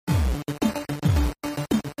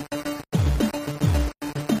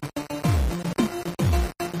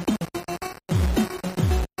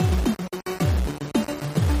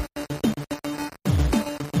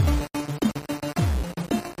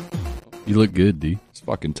You look good, D. It's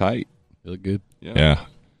fucking tight. You look good. Yeah.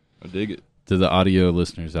 I dig it. To the audio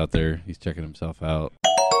listeners out there, he's checking himself out.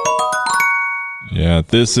 Yeah,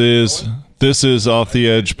 this is Off the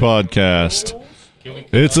Edge podcast.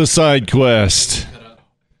 It's a side quest.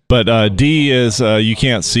 But D is you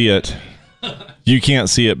can't see it. You can't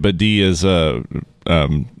see it, but D is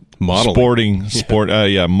modeling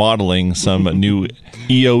some new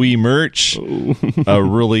EOE merch. A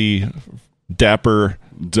really dapper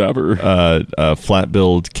flat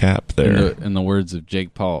build cap there. In the words of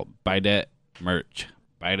Jake Paul, buy that merch.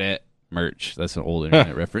 Buy that merch. That's an old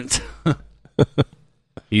internet reference.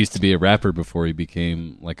 He used to be a rapper before he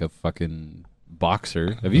became like a fucking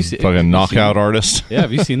boxer. Have you seen fucking knockout artist? Yeah,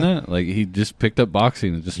 have you seen that? Like he just picked up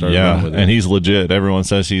boxing and just started running with it. And he's legit. Everyone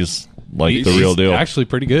says he's the real deal. Actually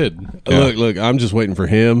pretty good. Yeah. Look, I'm just waiting for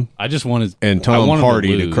him. I just wanted and Tom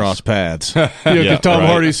Hardy to cross paths. Because Tom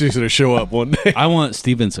Hardy's going to show up one day. I want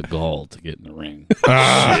Steven Seagal to get in the ring.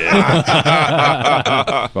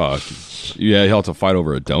 Fuck. Yeah, he'll have to fight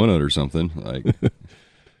over a donut or something. Like,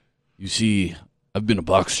 you see, I've been a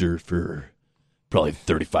boxer for probably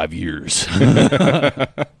 35 years.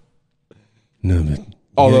 No, but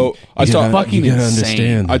although you gotta fucking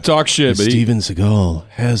understand. I talk shit, but Steven Seagal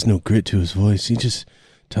has no grit to his voice. He just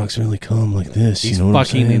talks really calm like this. He's you know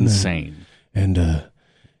fucking insane. And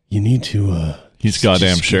you need to. He's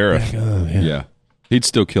goddamn sheriff. Yeah, he'd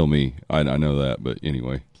still kill me. I know that, but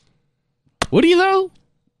anyway. Would he though?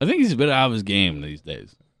 I think he's a bit out of his game these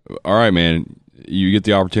days. All right, man. You get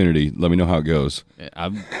the opportunity. Let me know how it goes. Yeah,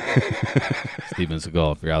 I'm Steven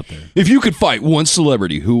Seagal, if you're out there. If you could fight one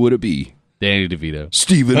celebrity, who would it be? Danny DeVito.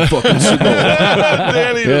 Steven fucking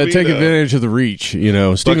Seagal. Take advantage of the reach. You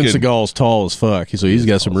know, Steven Seagal's tall as fuck, so he's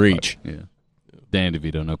got some reach. Yeah, Danny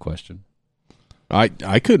DeVito, no question. I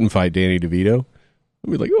couldn't fight Danny DeVito.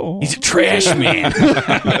 I'd be like, oh, he's a trash man.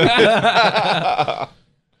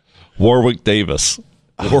 Warwick Davis.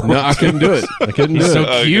 No, I couldn't do it. I couldn't do He's it.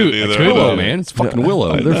 so cute. It's Willow, man. It's fucking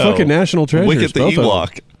Willow. They're fucking national treasures. Wicket the both of them.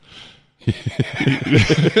 Ewok.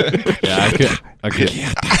 Yeah, I could.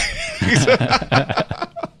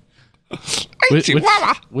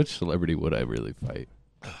 Which celebrity would I really fight?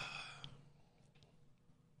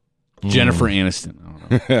 Jennifer Aniston. I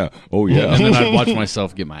don't know. Yeah. Oh, yeah. And then I'd watch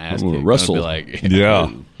myself get my ass kicked. Wrestle. I'd be like,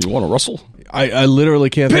 Yeah. You want to wrestle? I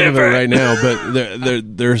literally can't think of it right now, but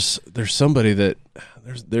there's somebody that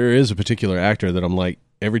there is a particular actor that I'm like,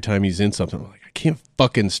 every time he's in something, I'm like, I can't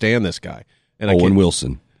fucking stand this guy. And Owen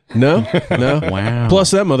Wilson. No. Wow. Plus,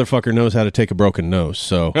 that motherfucker knows how to take a broken nose.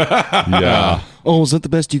 So Yeah. Oh, is that the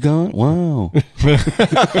best you got? Wow. Wow,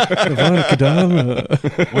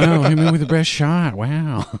 hit me with the best shot.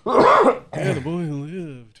 Wow. Yeah, the boy who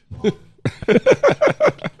lived.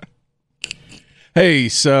 Hey,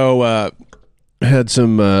 so had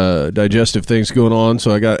some digestive things going on,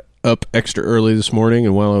 so I got up extra early this morning,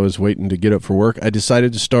 and while I was waiting to get up for work, I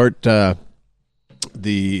decided to start the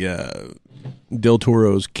Del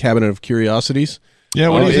Toro's Cabinet of Curiosities. Yeah,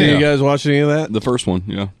 what do you think? You guys watched any of that? The first one,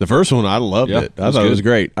 yeah. The first one, I loved it. I thought it was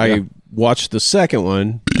great. Yeah. I watched the second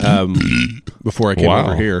one before I came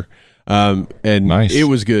over here, and Nice. it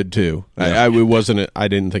was good too. Yeah. It wasn't. I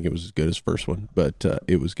didn't think it was as good as the first one, but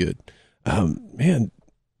it was good. Man,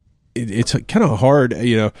 it's kind of hard.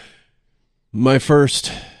 You know, my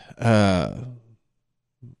first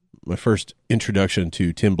introduction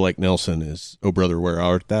to Tim Blake Nelson is "Oh Brother, Where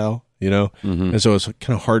Art Thou?" You know, and so it's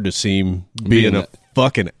kind of hard to see him being a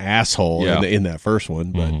fucking asshole in that first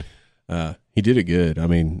one, but he did it good. I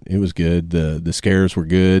mean, it was good. The scares were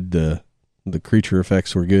good. The creature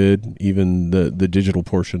effects were good. Even the digital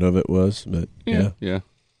portion of it was. But Yeah.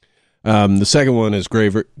 the second one is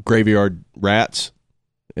Graveyard Rats,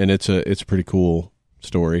 and it's a pretty cool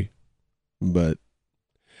story. But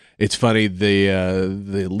it's funny,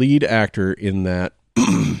 the lead actor in that.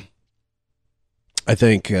 I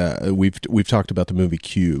think we've talked about the movie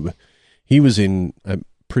Cube. I'm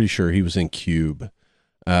pretty sure he was in Cube,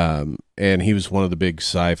 and he was one of the big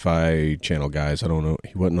Sci-Fi Channel guys. I don't know,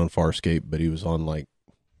 he wasn't on Farscape, but he was on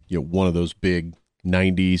one of those big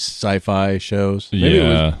 '90s sci-fi shows. Maybe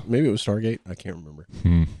it was Stargate. I can't remember.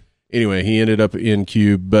 Anyway, he ended up in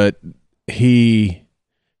Cube, but he's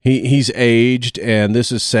aged, and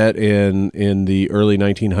this is set in the early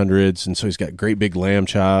 1900s, and so he's got great big lamb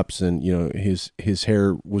chops, and you know his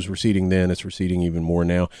hair was receding then; it's receding even more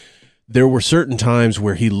now. There were certain times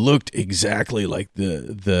where he looked exactly like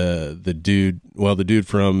the dude, the dude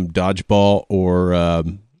from Dodgeball or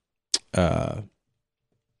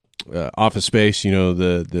Office Space, you know,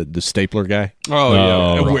 the stapler guy. Oh,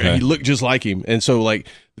 yeah. Where he looked just like him, and so like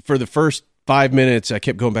for the first 5 minutes, I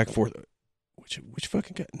kept going back and forth. which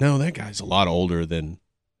fucking guy? No, that guy's a lot older than.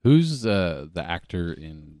 Who's the actor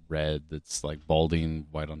in Red that's like balding,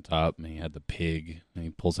 white on top, and he had the pig, and he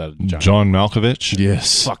pulls out a giant... John Malkovich.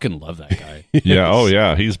 Yes. Fucking love that guy. Yeah. Oh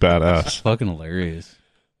yeah, he's badass. Fucking hilarious.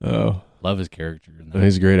 Oh, Love his character. In that.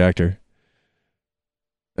 he's a great actor.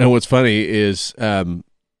 And what's funny is, I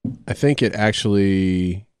think it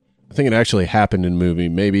actually happened in the movie.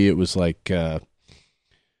 Maybe it was like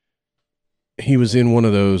he was in one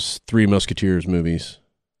of those Three Musketeers movies.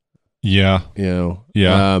 Yeah. You know.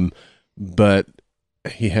 Yeah. But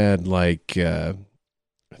he had like I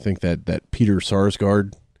think that Peter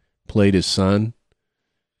Sarsgaard played his son,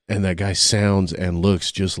 and that guy sounds and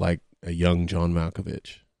looks just like a young John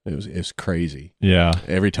Malkovich. It's crazy. Yeah.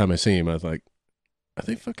 Every time I see him, I was like, are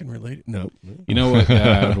they fucking related? No. You know what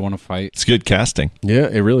guy I would want to fight? It's good casting. Yeah,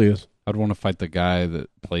 it really is. I'd want to fight the guy that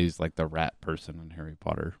plays like the rat person in Harry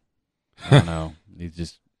Potter. I don't know. He's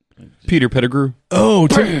just Peter Pettigrew. Oh,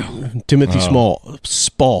 Timothy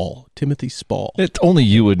Spall. Timothy Spall. It only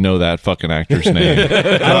you would know that fucking actor's name. I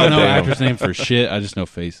don't know Damn. actor's name for shit. I just know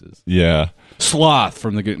faces. Yeah. Sloth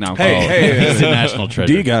from the good. No, Hey, he's a national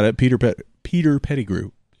treasure. D got it. Peter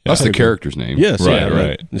Pettigrew. That's the character's name. Yes, Right, yeah,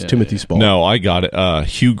 right. It's Yeah, Timothy yeah. Spall. No, I got it.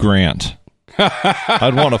 Hugh Grant.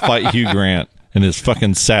 I'd want to fight Hugh Grant and his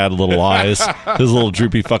fucking sad little eyes, his little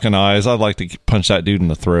droopy fucking eyes. I'd like to punch that dude in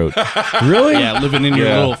the throat. Really? Yeah, living in your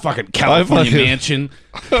Yeah. little fucking California fucking- mansion.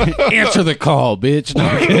 Answer the call, bitch.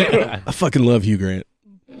 No, I fucking love Hugh Grant.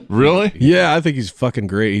 Really? Yeah, I think he's fucking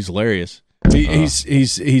great. He's hilarious.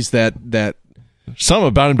 He's that Something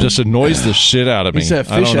about him just annoys the shit out of me. he's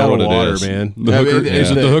that I don't fish know out what of it water, is. man. The hooker,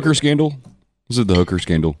 is it that- the hooker scandal? Is it the hooker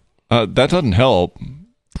scandal? That doesn't help.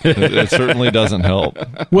 It certainly doesn't help.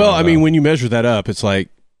 Well, I mean, when you measure that up, it's like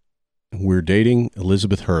we're dating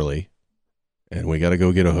Elizabeth Hurley, and we got to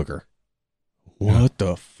go get a hooker. What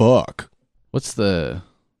the fuck? What's the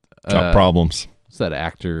Got problems. what's that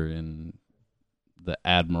actor in the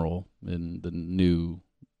Admiral in the new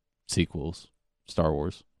sequels, Star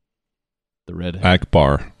Wars? The redhead.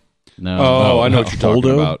 Akbar. No. Oh, I know what you're talking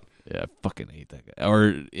Holdo? about. Yeah, I fucking hate that guy.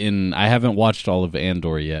 Or I haven't watched all of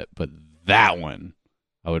Andor yet, but that one,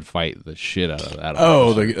 I would fight the shit out of that.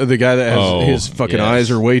 Oh, officer. the guy that has Oh, his fucking yes.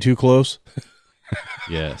 eyes are way too close.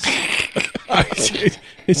 Yes.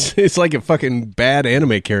 It's like a fucking bad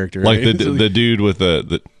anime character. Like right? the dude with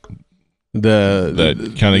the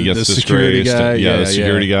that kind of gets the security disgraced. guy. Yeah, the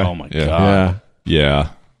security guy. Oh my Yeah. God. Yeah. Yeah.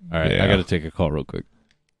 All right, Yeah. I got to take a call real quick.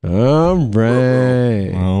 All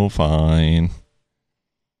right. Oh, fine.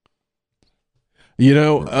 You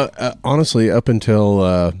know, honestly, up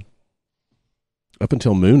until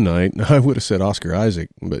Moon Knight, I would have said Oscar Isaac,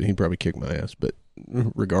 but he'd probably kick my ass. But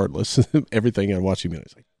regardless, everything I watched him in, I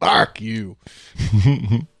was like, "Fuck you!"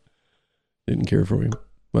 Didn't care for him.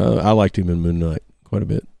 Well, I liked him in Moon Knight quite a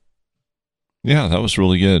bit. Yeah, that was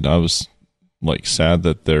really good. I was like sad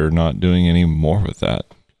that they're not doing any more with that.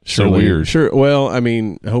 So Surely- weird. Sure. Well, I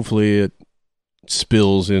mean, hopefully it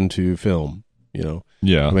spills into film. You know,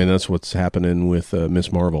 Yeah. I mean, that's what's happening with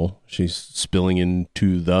Miss Marvel. She's spilling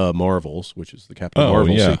into the Marvels, which is the Captain Oh,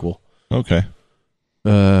 Marvel yeah. sequel, Okay.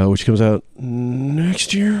 which comes out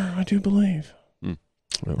next year, I do believe.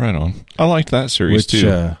 Right on. I liked that series Which, too.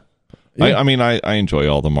 yeah. I mean, I enjoy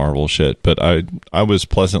all the Marvel shit, but I was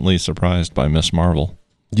pleasantly surprised by Miss Marvel.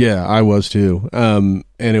 Yeah, I was too. And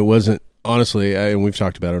it wasn't, honestly, and we've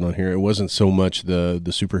talked about it on here, it wasn't so much the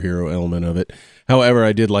superhero element of it. However,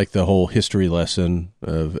 I did like the whole history lesson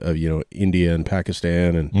of India and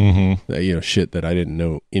Pakistan and Mm-hmm. shit that I didn't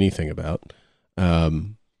know anything about.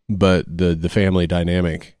 But the family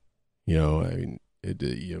dynamic, I mean,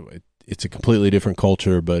 it's a completely different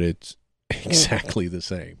culture, but it's exactly the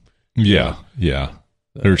same. Yeah. Yeah.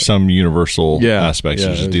 There's some universal Yeah, aspects yeah,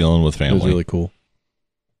 of it just was- dealing with It family. was really cool.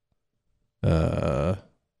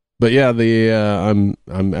 But yeah,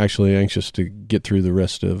 I'm actually anxious to get through the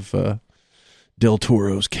rest of Del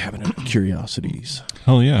Toro's Cabinet of Curiosities.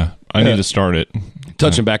 Hell yeah. I need to start it.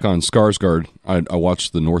 Touching back on Skarsgård, I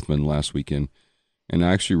watched The Northman last weekend, and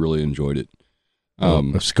I actually really enjoyed it.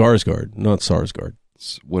 Skarsgård, not Sarsgaard.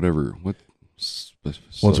 Whatever.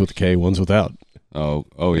 One's with a K, one's without. Oh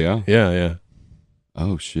yeah. Yeah.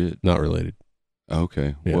 Oh shit. Not related.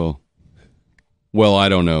 Okay. Yeah. Well, I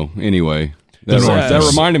don't know. Anyway, The that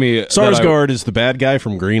reminded me. Sarsgaard is the bad guy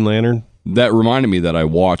from Green Lantern. That reminded me that I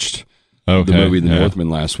watched Okay. the movie The yeah. Northman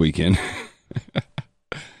last weekend,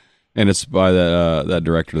 and it's by that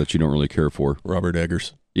director that you don't really care for. Robert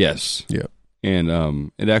Eggers. Yes. Yeah.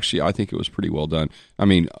 And it actually, I think it was pretty well done. I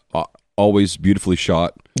mean, always beautifully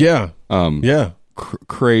shot. Yeah. Yeah. Yeah.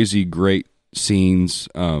 Crazy, great scenes.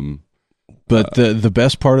 But the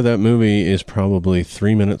best part of that movie is probably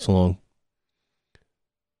 3 minutes long.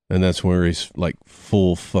 And that's where he's like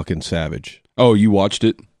full fucking savage. Oh, you watched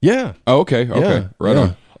it? Yeah. Oh, okay. Yeah. Right Yeah.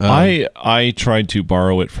 on. I tried to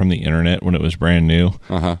borrow it from the internet when it was brand new,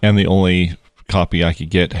 and the only copy I could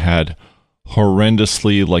get had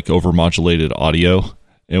horrendously like overmodulated audio.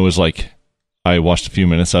 It was like I watched a few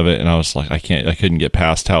minutes of it, and I was like, I couldn't get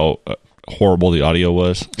past how horrible the audio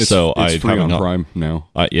was. It's free on Prime now.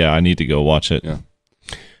 Yeah, I need to go watch it. Yeah.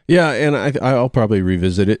 Yeah, and I'll probably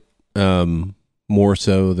revisit it more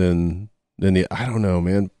so than the. I don't know,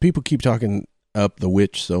 man. People keep talking up The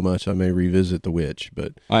Witch so much, I may revisit The Witch,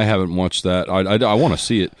 but I haven't watched that. I want to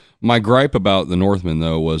see it. My gripe about The Northman,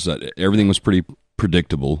 though, was that everything was pretty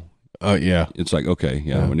predictable. Yeah. It's like, okay,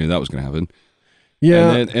 yeah, we knew that was going to happen.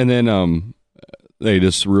 Yeah. And then they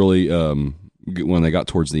just really, when they got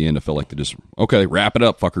towards the end, I felt like they just, okay, wrap it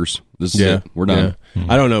up, fuckers. This is it. We're done. Yeah.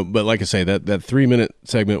 I don't know, but like I say, that 3-minute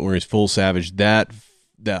segment where he's full savage, that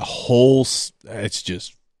whole, it's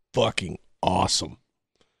just fucking awesome.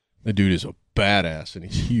 The dude is a badass and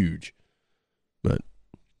he's huge. But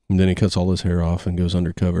then he cuts all his hair off and goes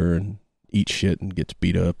undercover and eats shit and gets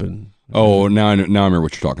beat up and now I remember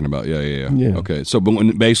what you're talking about. Yeah. Okay, so but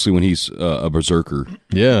when he's a berserker,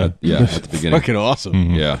 at the beginning, fucking awesome.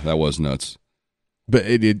 Mm-hmm. Yeah, that was nuts. But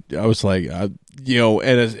I was like, and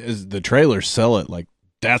as the trailers sell it, like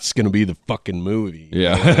that's gonna be the fucking movie.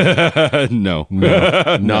 Yeah, no,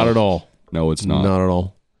 not at all. No, it's not. Not at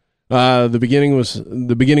all. The beginning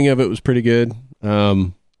of it was pretty good.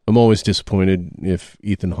 I'm always disappointed if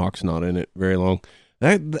Ethan Hawke's not in it very long.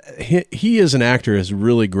 He as an actor has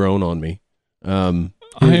really grown on me. I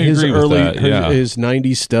agree with that. Yeah. His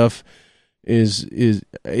 90s stuff is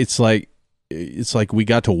it's like we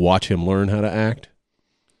got to watch him learn how to act.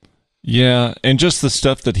 Yeah, and just the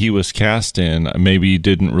stuff that he was cast in maybe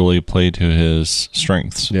didn't really play to his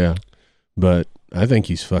strengths. Yeah, but I think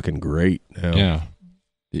he's fucking great now. Yeah.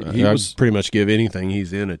 I'd pretty much give anything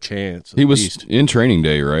he's in a chance. He was in Training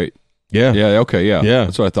Day, right? Yeah. Yeah. Okay. Yeah. Yeah.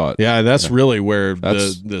 That's what I thought. Yeah, that's really where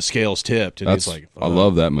the scales tipped, and he's like, I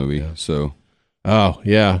love that movie. Yeah. So. Oh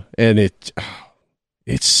yeah, and it's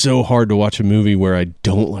so hard to watch a movie where I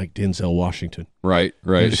don't like Denzel Washington. Right.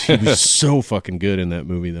 He was so fucking good in that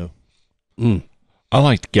movie, though. I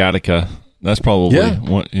liked Gattaca. That's probably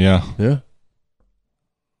one. Yeah. Yeah.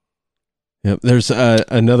 Yep. There's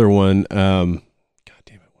another one. God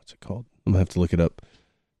damn it, what's it called? I'm gonna have to look it up.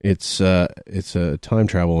 It's a time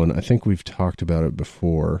travel one. I think we've talked about it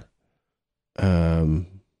before. God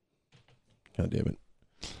damn it.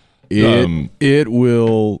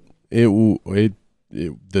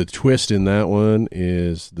 The twist in that one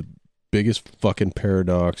is the biggest fucking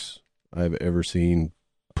paradox I've ever seen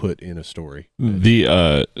put in a story. We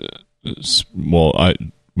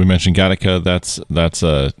mentioned Gattaca. That's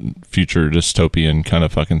a future dystopian kind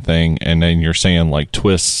of fucking thing, and then you're saying like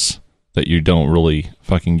twists that you don't really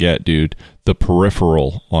fucking get, dude. The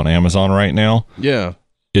Peripheral on Amazon right now,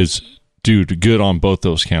 is good on both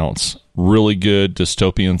those counts. Really good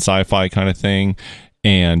dystopian sci-fi kind of thing,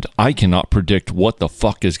 and I cannot predict what the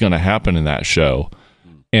fuck is going to happen in that show.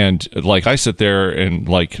 And like I sit there and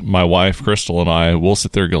like my wife Crystal and I will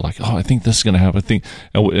sit there and go like, oh, I think this is going to happen.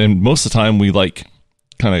 And most of the time we like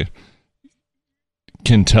kind of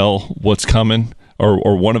can tell what's coming,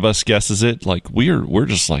 or one of us guesses it. Like we're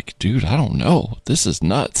just like, dude, I don't know. This is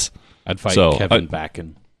nuts. I'd fight Kevin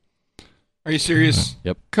Bacon. Are you serious?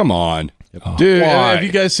 Yep. Come on. Yep. Dude, have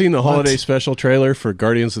you guys seen the holiday special trailer for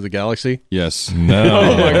Guardians of the Galaxy? Yes. No.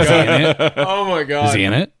 Oh my Is he in god. it? Oh my god. Is he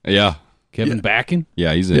in it? Yeah. Kevin Bacon?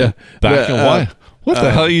 Yeah, he's in. Yeah. Bacon? Why? What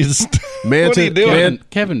the hell? What are you doing?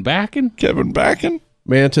 Kevin Bacon? Kevin Bacon?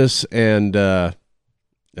 Mantis and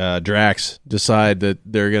Drax decide that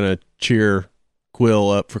they're going to cheer Quill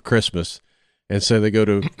up for Christmas. And so they go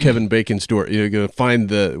to Kevin Bacon's door. You're going to find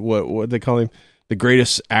what they call him? The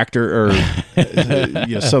greatest actor or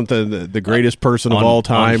something, the greatest person of all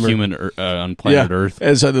time. On planet Earth.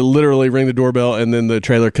 And so they literally ring the doorbell, and then the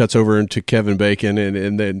trailer cuts over into Kevin Bacon,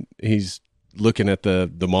 and then he's looking at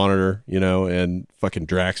the monitor, and fucking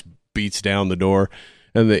Drax beats down the door.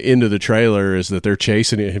 And the end of the trailer is that they're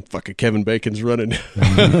chasing it, and fucking Kevin Bacon's running.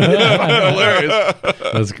 Hilarious.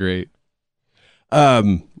 That's great.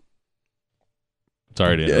 Sorry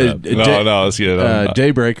to interrupt. No, it's good.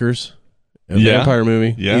 Daybreakers. A vampire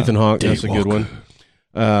movie. Yeah. Ethan Hawke. That's a good one.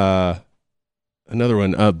 Another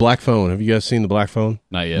one. Black Phone. Have you guys seen The Black Phone?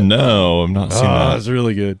 Not yet. No, I've not seen that. It's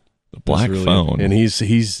really good. The Black Phone. Good. And he's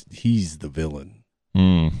the villain.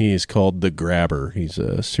 He is called the Grabber. He's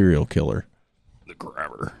a serial killer. The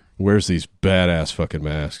Grabber. Wears these badass fucking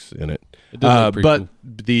masks in it. It did look pretty But cool.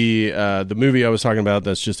 the movie I was talking about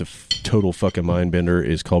that's just a total fucking mind bender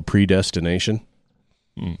is called Predestination.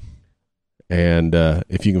 Hmm. And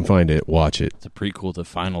if you can find it, watch it. It's a prequel to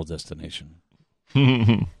Final Destination.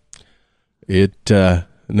 It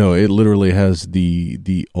it literally has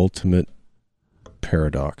the ultimate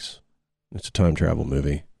paradox. It's a time travel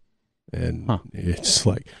movie, and it's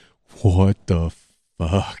like, what the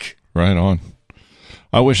fuck? Right on.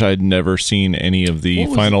 I wish I'd never seen any of the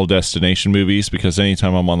Final Destination movies, because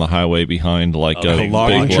anytime I'm on the highway behind like a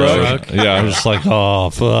logging big truck? load, yeah, I'm just like, oh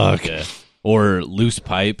fuck. Yeah. Or Loose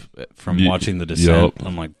Pipe from watching The Descent. Yep.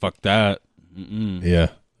 I'm like, fuck that. Mm-mm. Yeah.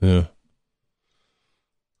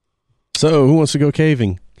 So, who wants to go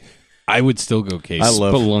caving? I would still go case. I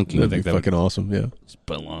love Spelunking. That'd I be think that would- fucking awesome. Yeah.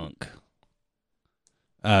 Spelunk.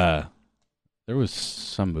 There was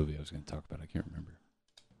some movie I was going to talk about. I can't remember.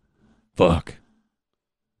 Fuck.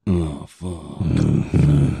 Oh,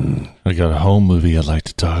 fuck. I got a home movie I'd like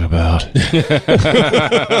to talk about.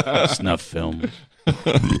 Snuff film.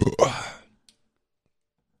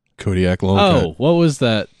 Kodiak long Oh, what was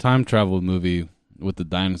that time travel movie with the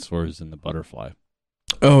dinosaurs and the butterfly?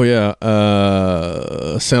 Oh yeah.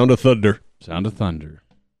 Sound of Thunder. Sound of Thunder.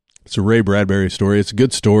 It's a Ray Bradbury story. It's a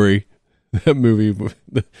good story. That movie,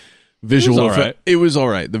 the visual It was all right. It was all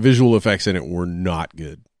right. The visual effects in it were not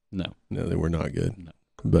good. No. No, they were not good. No.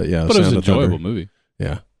 But yeah, But it was Sound an of Thunder. enjoyable movie.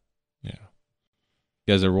 Yeah. You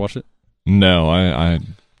guys ever watch it? No, I I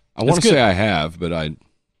want It's to good. say I have, but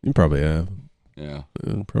You probably have.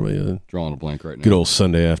 Probably a drawing a blank right now. good old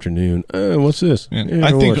Sunday afternoon. What's this? yeah, Yeah,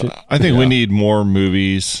 I we'll think watch it. I think we Yeah. need more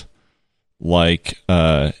movies like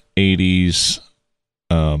 80s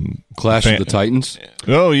Clash of the Titans.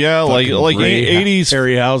 Oh yeah, like Ray 80s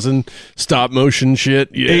Harryhausen stop motion shit.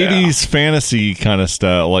 Yeah. 80s fantasy kind of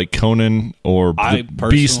stuff, like Conan or I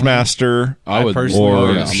personally- Beastmaster. I would personally or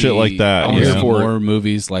wanna shit see- like that, I want to yeah. see more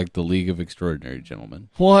movies like The League of Extraordinary Gentlemen.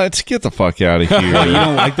 What? Get the fuck out of here! You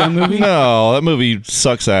don't like that movie? No, that movie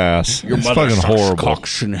sucks ass. It's fucking horrible.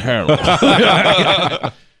 Cocks in hell.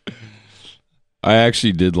 I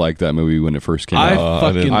actually did like that movie when it first came I out.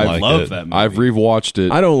 I didn't fucking like love it. that movie. I've rewatched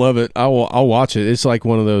it. I don't love it. I'll watch it. It's like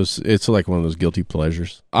one of those. It's like one of those guilty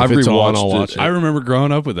pleasures. I've If it's on, rewatched I'll it. watch it. I remember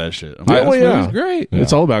growing up with that shit. I'm Yeah, like, well, this yeah. movie's great.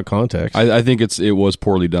 It's all about context. I think it was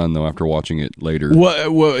poorly done though. After watching it later, What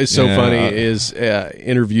is so Yeah. funny is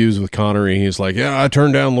interviews with Connery. He's like, "Yeah, I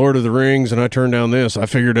turned down Lord of the Rings and I turned down this. I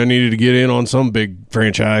figured I needed to get in on some big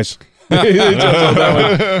franchise."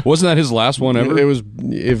 wasn't that his last one ever? It was.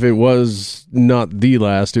 If it was not the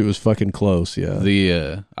last, it was fucking close.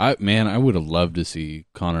 Yeah. I would have loved to see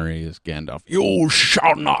Connery as Gandalf. You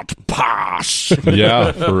shall not pass.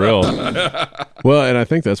 Yeah, for real. Well, and I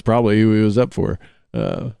think that's probably who he was up for.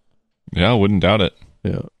 Yeah, I wouldn't doubt it.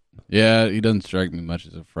 Yeah. Yeah, he doesn't strike me much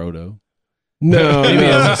as a Frodo. No, Maybe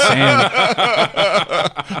no. as a Sam.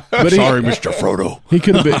 But Mr. Frodo. he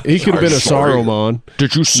could have been. He could have been a Saruman.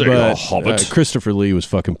 Did you say But Christopher Lee was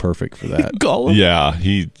fucking perfect for that. Gollum. Yeah,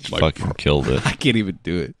 he fucking killed it. I can't even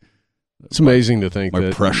do it. It's amazing to think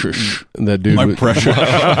that precious. that dude. My was, precious.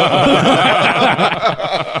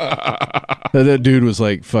 that dude was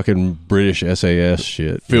like fucking British SAS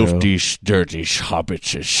shit. you know? Filthy, dirty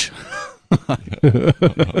hobbits.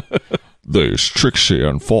 There's tricksy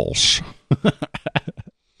and false.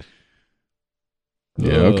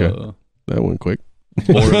 Yeah. Okay. That went quick.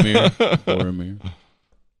 Boromir.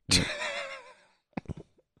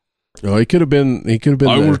 Oh, he could have been. He could have been.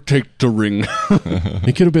 I their, will take the ring.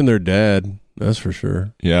 he could have been their dad. That's for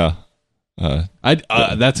sure. Yeah. That's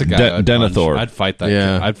a guy. I'd Denethor. punch. I'd fight that.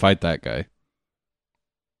 Yeah. Guy. I'd fight that guy.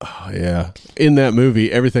 Oh, yeah. In that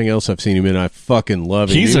movie, everything else I've seen him in, I fucking love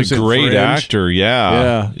him. He's He a was in great Fringe. actor.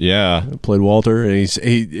 Yeah. Yeah. Played Walter, and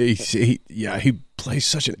he plays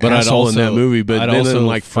such an But I'd asshole in that also- movie. But I'd then also in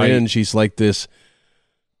like fight- Fringe, he's like this.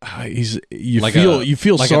 You Like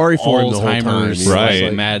feel like sorry an for him the whole time. Alzheimer's, He's Right.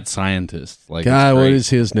 like, mad scientist. Like, God, it's what great. is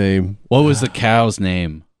his name? What was the cow's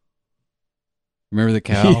name? Remember the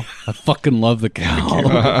cow? I fucking love the cow.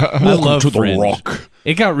 I love Fringe.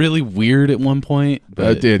 It got really weird at one point. But,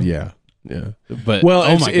 I did, yeah. But Well,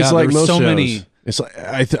 oh it's, my it's God, like there were most so shows. many. It's like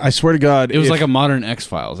I swear to God, It was if, like a modern X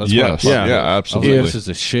Files. That's Yes. what I Yeah, was like, absolutely. this is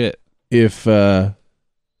a shit. if the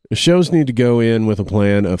shows need to go in with a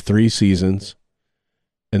plan of 3 seasons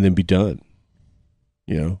and then be done.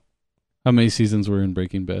 You know, How many seasons were in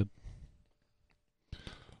Breaking Bad?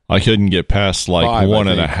 I couldn't get past like 5, I 1.5.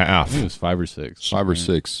 think. I think it was 5 or 6. 5 or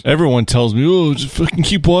 6. Everyone tells me, "Oh, just fucking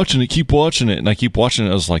keep watching it," and I keep watching it.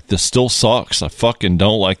 I was like, "This still sucks. I fucking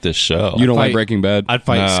don't like this show." You don't like fight- Breaking Bad? I'd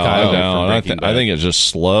fight No, Skylar. I for don't. Breaking Bad. I think it's just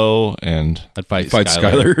slow and I'd fight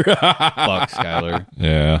Skyler. Fuck Skylar.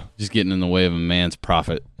 yeah. Just getting in the way of a man's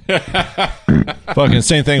profit. Fucking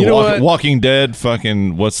same thing. You know what? Walking Dead.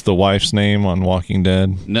 Fucking what's the wife's name on Walking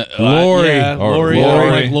Dead? No, Lori. yeah, Or Lori. I Lori.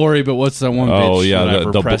 don't like Lori, but what's that one bitch? Oh, yeah, that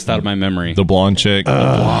I've the repressed out of my memory. The blonde chick.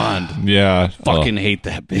 blonde. Yeah. Fucking hate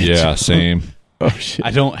that bitch. Yeah. Same. Oh shit! I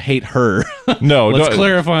don't hate her. No. Let's don't-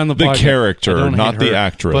 clarify on the the podcast. character, I don't not hate the her,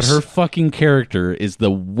 actress. But her fucking character is the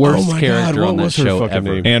worst Oh my God, character what on that was her show fucking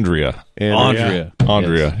ever. name? Andrea. Andrea.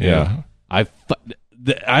 Andrea. Yes. Yeah.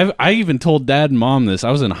 I even told Dad and Mom this. I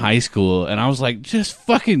was in high school, and I was like, "Just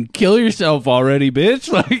fucking kill yourself already,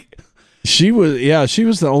 bitch!" Like, She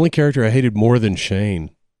was the only character I hated more than Shane.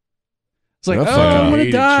 it's like, I "Oh, fucking I'm gonna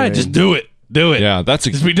hated die." Shane. Just do it. Do it. Yeah. That's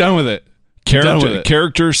a Just be done with it. Done with it.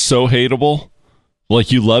 character so hateable.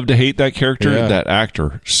 Like you love to hate that character. Yeah. That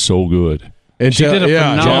actor so good. And She did a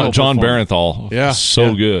phenomenal John performance. Barenthal. Yeah.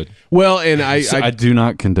 So Yeah. good. Well, and I do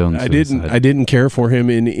not condone. I didn't care for him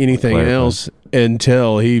in anything Clarify. else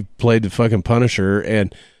until he played the fucking Punisher,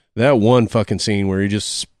 and that one fucking scene where he just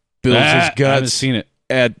spills his I haven't guts seen it.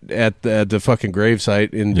 at the fucking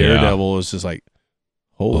gravesite in Yeah. Daredevil is just like,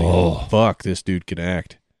 holy Oh. fuck, this dude can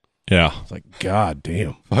act. Yeah. It's like, god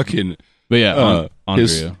damn. Fucking But yeah,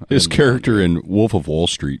 his Andrea. his character in Wolf of Wall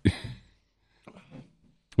Street.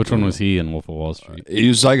 Which one was he in Wolf of Wall Street? He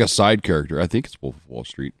was like a side character. I think it's Wolf of Wall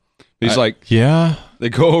Street. He's like, Yeah. they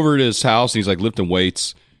go over to his house and he's like lifting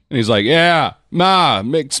weights. And he's like, yeah, Ma,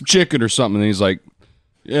 make some chicken or something. And he's like,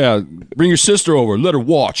 yeah, bring your sister over. Let her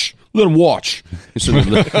watch. Let him watch. He's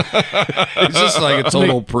just like a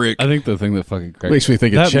total prick. I think the thing that fucking cracked Makes me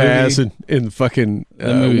think of that Chaz movie, and the fucking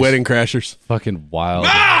movie's- Wedding Crashers. fucking wild.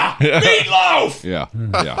 Meatloaf! Yeah.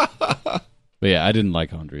 Yeah. But yeah, I didn't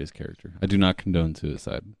like Andrea's character. I do not condone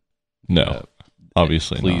suicide. No.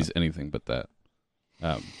 Obviously Please, not. anything but that.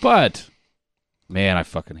 But man, I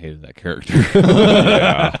fucking hated that character.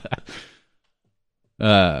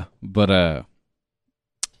 But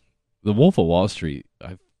the Wolf of Wall Street.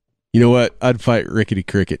 You know what? I'd fight Rickety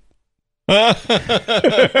Cricket. What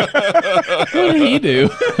did he do?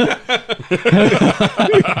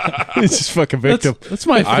 It's just fucking victim. That's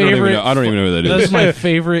my I don't even favorite. know. I don't even know who that That's is. my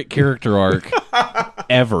favorite character arc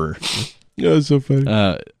ever. Yeah, it's so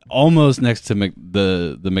funny. Almost next to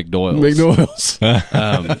the McDoyles. McDowell's.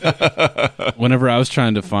 Whenever I was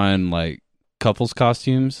trying to find like couples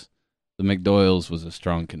costumes, the McDoyles was a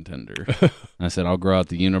strong contender. I said, I'll grow out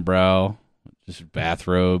the unibrow, just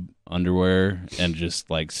bathrobe, underwear, and just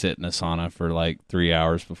like sit in a sauna for like 3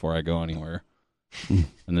 hours before I go anywhere. And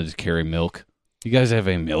then just carry milk. You guys have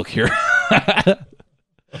any milk here?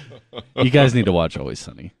 You guys need to watch Always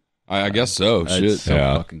Sunny. I guess so. It's Shit. so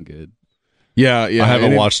Yeah. fucking good. Yeah, yeah. I haven't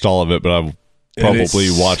and watched all of it, but I've probably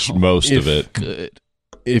it's watched most of it. Good.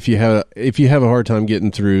 if you have a hard time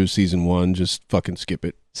getting through season 1, just fucking skip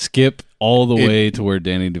it. Skip all the way to where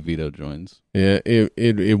Danny DeVito joins. Yeah,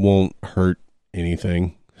 it won't hurt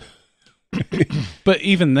anything. But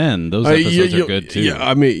even then, those episodes are good too. Yeah,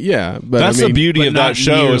 I mean, yeah, but That's I mean, the beauty but of not that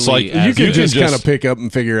show. It's like nearly as You can good. just kind of pick up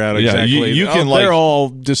and figure out Yeah, exactly. you can, they're like- all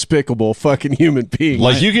despicable fucking human beings.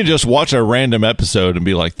 Like you can just watch a random episode and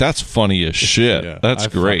be like, "That's funny as shit. Yeah. That's I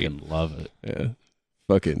great." fucking love it. yeah,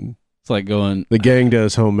 fucking. It's like going. The gang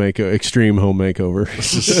does extreme home makeover.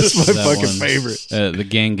 That's my that fucking one. favorite. The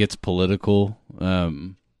gang gets political.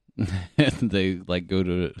 And they like go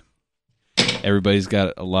to. Everybody's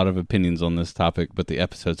got a lot of opinions on this topic, but the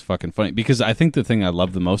episode's fucking funny because I think the thing I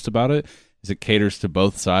love the most about it is it caters to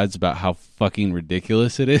both sides about how fucking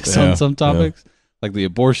ridiculous it is Yeah, on some topics. Like the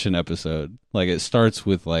abortion episode, like it starts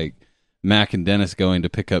with like Mac and Dennis going to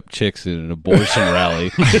pick up chicks in an abortion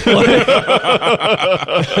rally,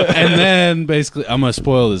 and then basically I'm gonna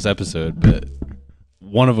spoil this episode, but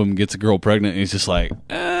one of them gets a girl pregnant, and he's just like.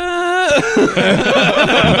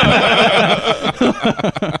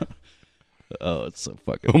 Oh, it's so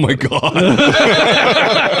fucking. Oh my god.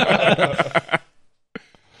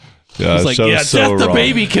 Yeah, It's like, so, yeah, so death to wrong.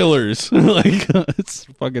 baby killers. Like, it's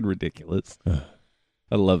fucking ridiculous.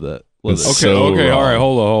 I love that. Love It's that. Okay. So okay. wrong. All right.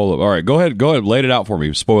 Hold up. All right. Go ahead. Lay it out for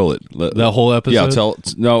me. Spoil it. The whole episode.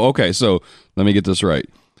 Yeah. No. Okay. So let me get this right.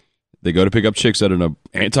 They go to pick up chicks at an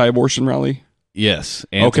anti-abortion rally. Yes,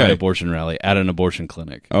 Okay. anti-abortion rally at an abortion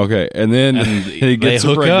clinic. Okay, and then And he they gets her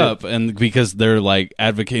hook pregnant. up, and because they're like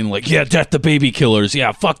advocating, like, yeah, death to baby killers,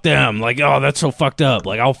 yeah, fuck them, like, oh, that's so fucked up,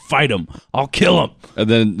 like, I'll fight them, I'll kill them.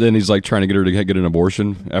 And then he's like trying to get her to get an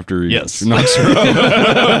abortion after he Yes. knocks her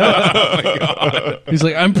up. He's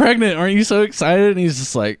like, I'm pregnant, aren't you so excited? And he's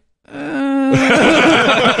just like,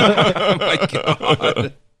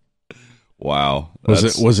 Wow.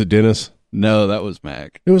 Was it Dennis? no, that was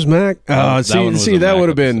Mac. It was Mac. Oh, that one was see, a that Mac would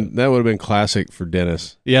have been episode. that would have been classic for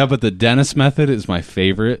Dennis. Yeah, but the Dennis method is my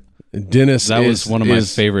favorite. Dennis That was is- one of my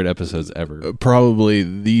is favorite episodes ever. probably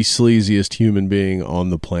the sleaziest human being on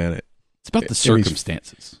the planet, It's about the and he's-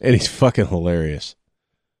 circumstances. and he's fucking hilarious.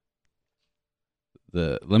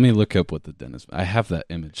 Let me look up what the Dennis. I have that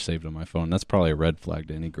image saved on my phone. That's probably a red flag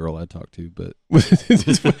to any girl I talk to. But I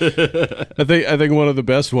think one of the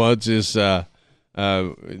best ones is the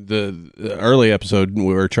early episode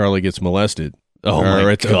where Charlie gets molested. Oh my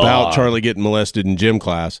Or it's God. about Charlie getting molested in gym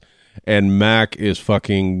class, and Mac is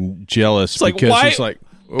fucking jealous like, because why- he's like,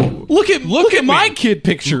 oh, look at my kid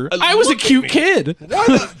picture. I was a cute kid.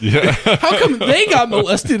 Yeah. How come they got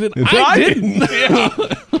molested and I didn't?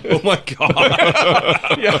 Oh my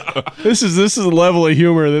god. this is the level of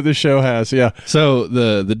humor that this show has. Yeah, So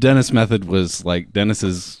the Dennis method was like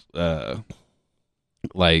Dennis's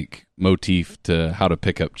like motif to how to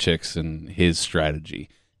pick up chicks and his strategy.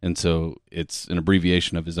 And so it's an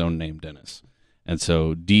abbreviation of his own name, Dennis. And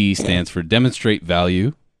so D stands for demonstrate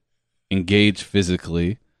value, engage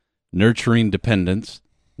physically, nurturing dependence,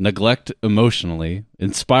 neglect emotionally,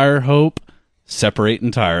 inspire hope, separate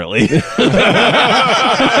entirely.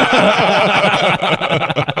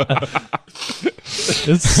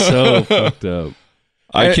 It's so fucked up.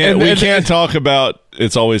 I can't. And- we and- can't talk about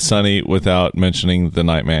It's Always Sunny without mentioning The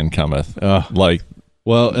Nightman Cometh. Like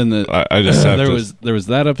Well, and I just have there to. was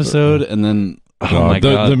that episode, and then oh my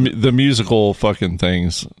the, god, the musical fucking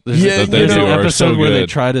things there's, Yeah, that they there's do an are episode so where they good.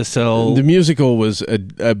 try to sell. the musical was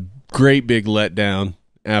a great big letdown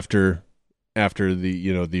after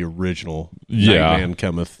the original Yeah. Nightman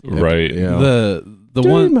Cometh. Right. Yeah. the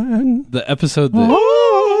one the episode that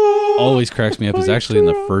always cracks me up is actually in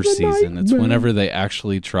the first season. It's whenever they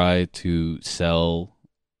actually try to sell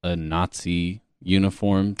a Nazi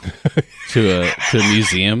uniform to a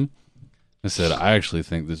museum. I said, I actually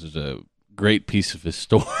think this is a great piece of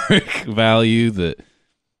historic value. That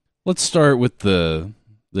let's start with the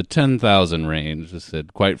 10,000 range. I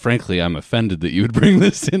said, quite frankly, I'm offended that you would bring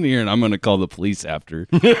this in here, and I'm going to call the police after.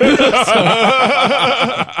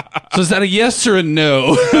 So is that a yes or a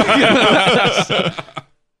no?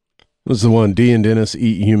 was the one D and Dennis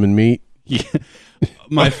eat human meat. Yeah.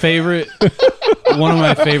 My favorite, one of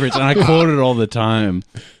my favorites, and I quote it all the time,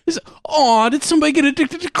 is, "Aw, did somebody get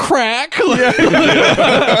addicted to crack?"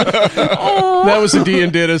 That was a D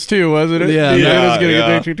and Dennis too, wasn't it? Yeah. D and Yeah, Dennis getting yeah.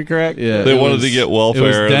 addicted to crack. Yeah, They it wanted was- to get it was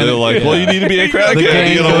welfare, and Den- they're like, "Well, you need to be a crackhead The to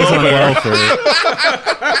gang get goes on on welfare." welfare.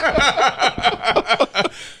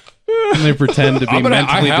 And they pretend to be I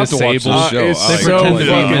mentally have to watch disabled. this show. It's They so pretend to be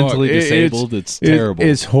fucking- mentally it- disabled. It's terrible.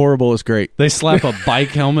 It's horrible. It's great. They slap a bike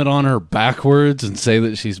helmet on her backwards and say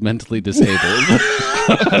that she's mentally disabled.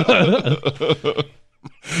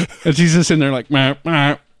 And she's just in there like, meh,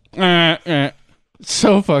 meh, meh, meh.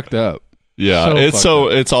 So fucked up. Yeah, So it's fucked so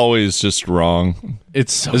up. it's always just wrong.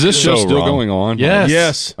 It's so Is this show So still wrong. going on? Yes.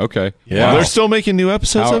 Yes. Okay. Yeah. They're still making new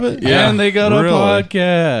episodes How- of it. Yeah. And they got a Really?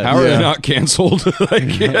 podcast. How are Yeah. they not canceled?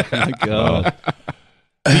 Like, yeah. Oh my God.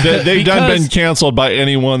 They've done Because- been canceled by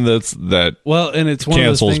anyone that. Well, and it's one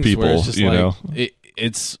Cancels of those things where it's people, just you like, know?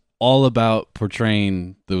 it's all about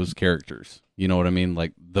portraying those characters. You know what I mean?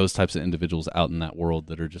 Like those types of individuals out in that world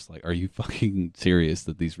that are just like, are you fucking serious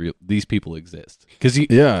that these people exist? Because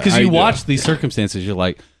you watch these circumstances, you're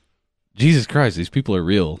like, Jesus Christ, these people are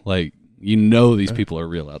real. Like these people are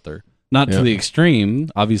real out there. Not Yeah. to the extreme,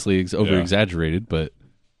 obviously over exaggerated, but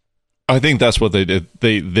I think that's what they did.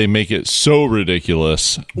 They make it so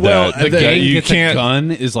ridiculous Well, that the gang you gets can't. a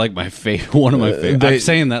gun is like my favorite. One of my favorite. they- I'm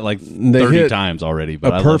saying that like they 30 hit times already,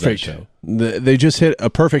 but a I perfect. love that show. They just hit a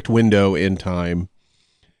perfect window in time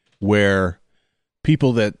where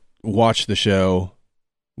people that watched the show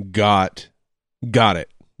got it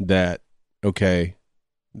that okay,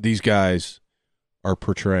 these guys are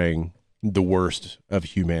portraying the worst of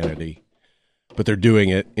humanity, but they're doing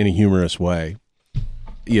it in a humorous way.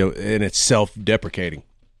 And it's self-deprecating.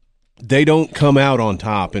 They don't come out on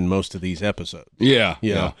top in most of these episodes. Yeah.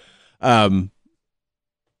 Yeah. I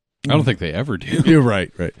don't think they ever do. You're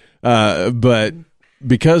right. But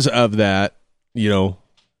because of that,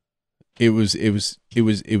 it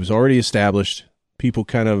was already established. People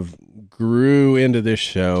kind of grew into this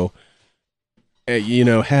show,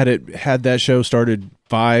 had that show started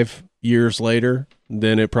 5 years later,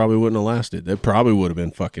 then it probably wouldn't have lasted. It probably would have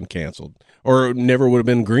been fucking canceled or never would have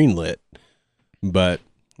been greenlit. But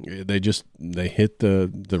they hit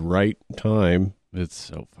the right time. It's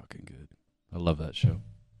so fucking good. I love that show.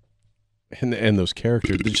 And those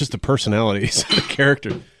characters, it's just the personalities of the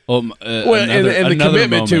character. And the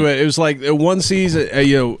commitment to it. It was like one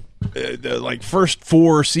season, like first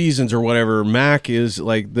 4 seasons or whatever. Mac is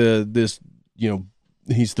like he's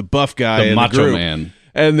the buff guy, the in macho the group. man.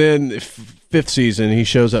 And then 5th season, he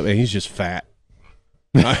shows up and he's just fat,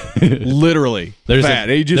 literally fat.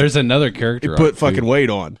 There's another character. He put fucking weight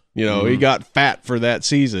on. He got fat for that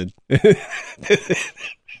season.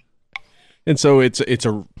 And so it's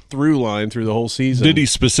a through line through the whole season. Did he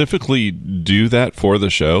specifically do that for the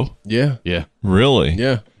show? Yeah. Yeah. Really?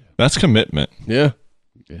 Yeah. That's commitment. Yeah.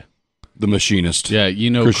 The Machinist. Yeah,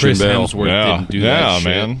 Christian Chris Bale. Hemsworth didn't do that Yeah, shit.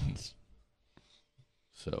 man.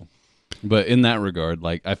 So, but in that regard,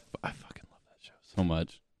 like I fucking love that show so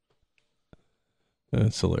much.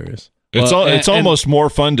 That's hilarious. It's Well, it's and- almost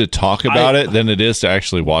more fun to talk about it than it is to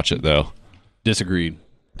actually watch it, though. Disagree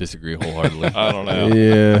wholeheartedly. I don't know.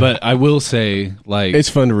 Yeah. But I will say, like, It's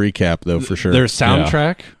fun to recap, though, for sure. their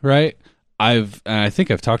soundtrack, right? I think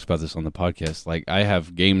I've talked about this on the podcast. Like, I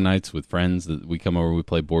have game nights with friends that we come over, we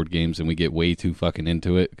play board games, and we get way too fucking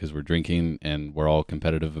into it because we're drinking and we're all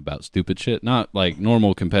competitive about stupid shit, not like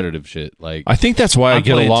normal competitive shit. Like, I think that's why I I'm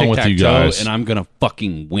get playing along with you tic-tac-toe guys. and I'm gonna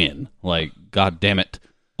fucking win. Like, god damn it.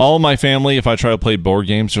 All my family, if I try to play board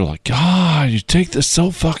games, they're like, God, you take this so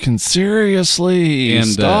fucking seriously. And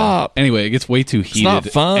Stop. anyway, it gets way too heated. not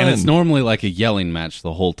fun. And it's normally like a yelling match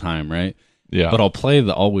the whole time, right? Yeah. But I'll play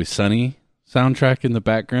the Always Sunny soundtrack in the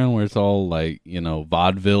background where it's all like,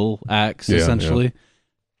 vaudeville acts, Yeah, essentially.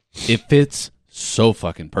 It fits so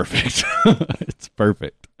fucking perfect. It's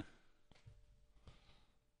perfect.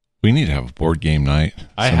 We need to have a board game night.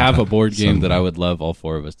 I have a sometime. board game that I Sometime. would love all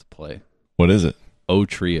 4 of us to play. What is it? O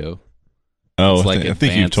Trio. Oh, It's like I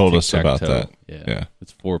think you advanced told us about tic-tac-toe. that. Yeah. Yeah.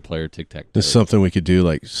 It's 4-player tic-tac-toe. This is something we could do,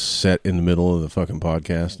 like set in the middle of the fucking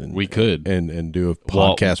podcast, and We could. and do a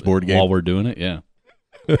podcast board game. While we're doing it, yeah.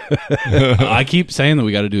 I keep saying that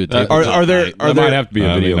we got to do a tabletop are there- night. are That there- might have to be a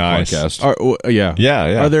That'd be video nice. podcast. Yeah.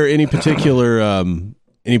 Yeah. Are there any particular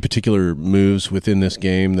moves within this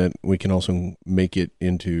game that we can also make it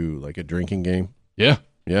into like a drinking game? Yeah.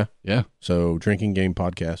 Yeah. Yeah. So drinking game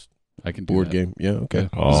podcast, I can do board that. game. Yeah. Okay.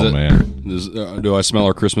 Oh, Is it- man. Do I smell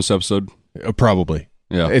our Christmas episode? Probably.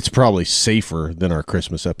 Yeah. It's probably safer than our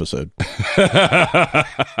Christmas episode. What?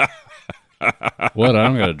 I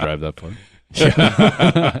don't got to drive that far.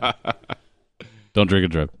 Don't drink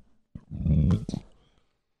and drive.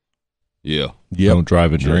 Yeah. Yep. Don't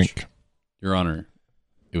drive a drink. Your Honor,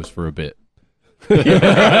 it was for a bit. I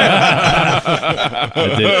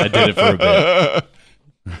I did it for a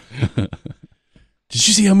bit. Did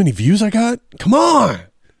you see how many views I got? Come on.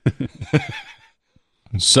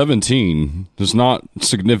 17 is not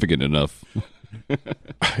significant enough.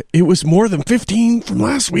 It was more than 15 from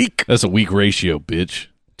last week. That's a weak ratio, bitch.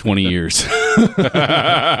 20 years.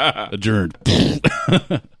 Adjourned.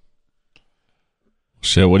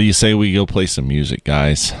 So, what do you say we go play some music,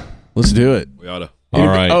 guys? Let's do it. We ought to. All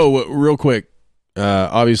right. Oh, real quick.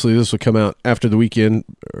 Obviously, this will come out after the weekend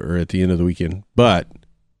or at the end of the weekend. But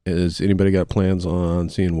has anybody got plans on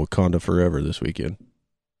seeing Wakanda Forever this weekend?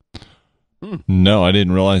 No, I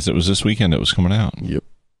didn't realize it was this weekend it was coming out. Yep.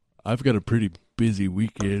 I've got a pretty busy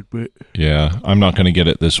weekend, but Yeah, I'm not going to get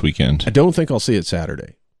it this weekend. I don't think I'll see it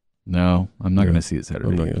Saturday. no, I'm not Yeah. going to see it Saturday.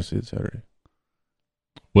 I'm not going to see it Saturday.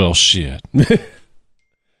 Well, shit.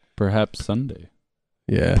 Perhaps Sunday.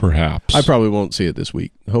 Yeah. Perhaps. I probably won't see it this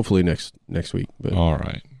week. Hopefully next week. But All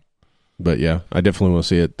right. But yeah, I definitely want to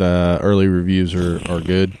see it. Early reviews are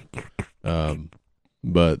good.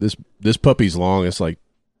 But this puppy's long. It's like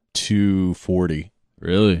 240.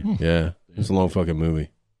 Really? Yeah, it's a long fucking movie.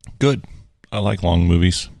 Good. I like long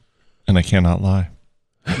movies, and I cannot lie.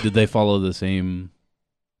 Did they follow the same,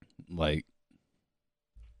 like,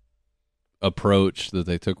 approach that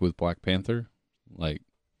they took with Black Panther? Like,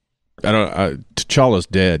 T'Challa's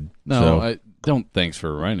dead. no, so. I don't. Thanks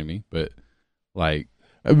for reminding me. But like,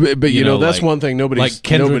 But you know that's like- one thing nobody's like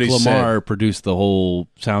Kendrick nobody's Lamar said. produced the whole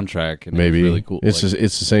soundtrack, and Maybe it was really cool. It's Like,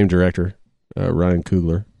 it's the same director, Ryan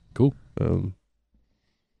Coogler. Cool.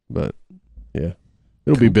 But yeah,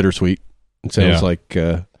 it'll be bittersweet. It sounds Yeah. like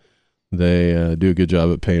they do a good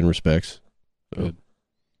job at paying respects. So.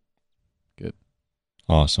 Good.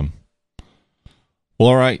 Awesome. Well,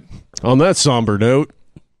 all right. On that somber note,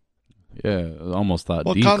 yeah, I almost thought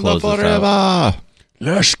D Wakanda closed us out. forever.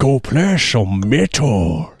 let's go play some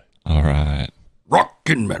metal. All right.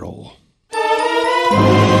 Talking Metal.